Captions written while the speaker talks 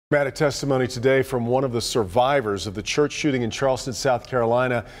Dramatic testimony today from one of the survivors of the church shooting in Charleston, South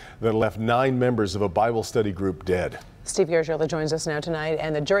Carolina that left 9 members of a Bible study group dead. Steve Garagiola joins us now tonight,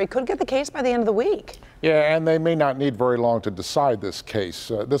 and the jury could get the case by the end of the week. Yeah, and they may not need very long to decide this case.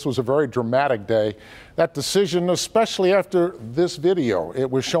 This was a very dramatic day. That decision, especially after this video.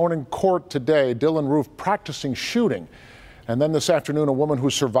 It was shown in court today, Dylann Roof practicing shooting. And then this afternoon, a woman who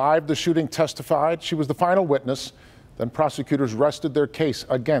survived the shooting testified. She was the final witness. Then prosecutors rested their case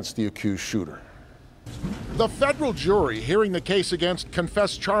against the accused shooter. The federal jury hearing the case against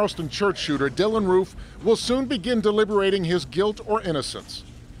confessed Charleston church shooter Dylann Roof will soon begin deliberating his guilt or innocence.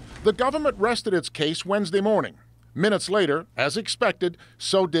 The government rested its case Wednesday morning. Minutes later, as expected,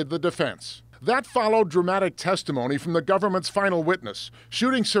 so did the defense. That followed dramatic testimony from the government's final witness,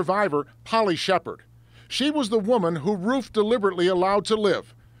 shooting survivor Polly Shepard. She was the woman who Roof deliberately allowed to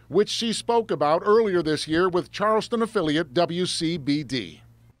live, which she spoke about earlier this year with Charleston affiliate WCBD.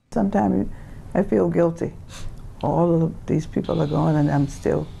 Sometimes I feel guilty. All of these people are gone and I'm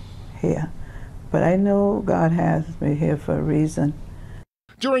still here. But I know God has me here for a reason.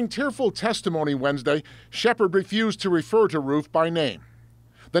 During tearful testimony Wednesday, Shepard refused to refer to Roof by name.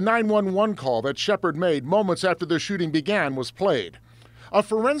 The 911 call that Shepard made moments after the shooting began was played. A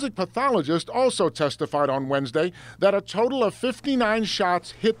forensic pathologist also testified on Wednesday that a total of 59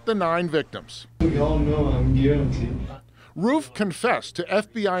 shots hit the 9 victims. We all know I'm guilty. Roof confessed to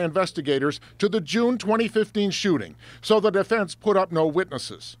FBI investigators to the June 2015 shooting, so the defense put up no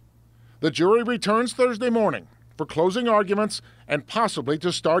witnesses. The jury returns Thursday morning for closing arguments and possibly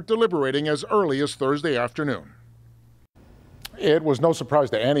to start deliberating as early as Thursday afternoon. It was no surprise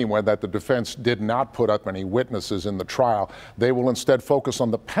to anyone that the defense did not put up any witnesses in the trial. They will instead focus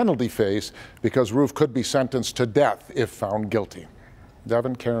on the penalty phase because Roof could be sentenced to death if found guilty.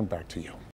 Devin, Karen, back to you.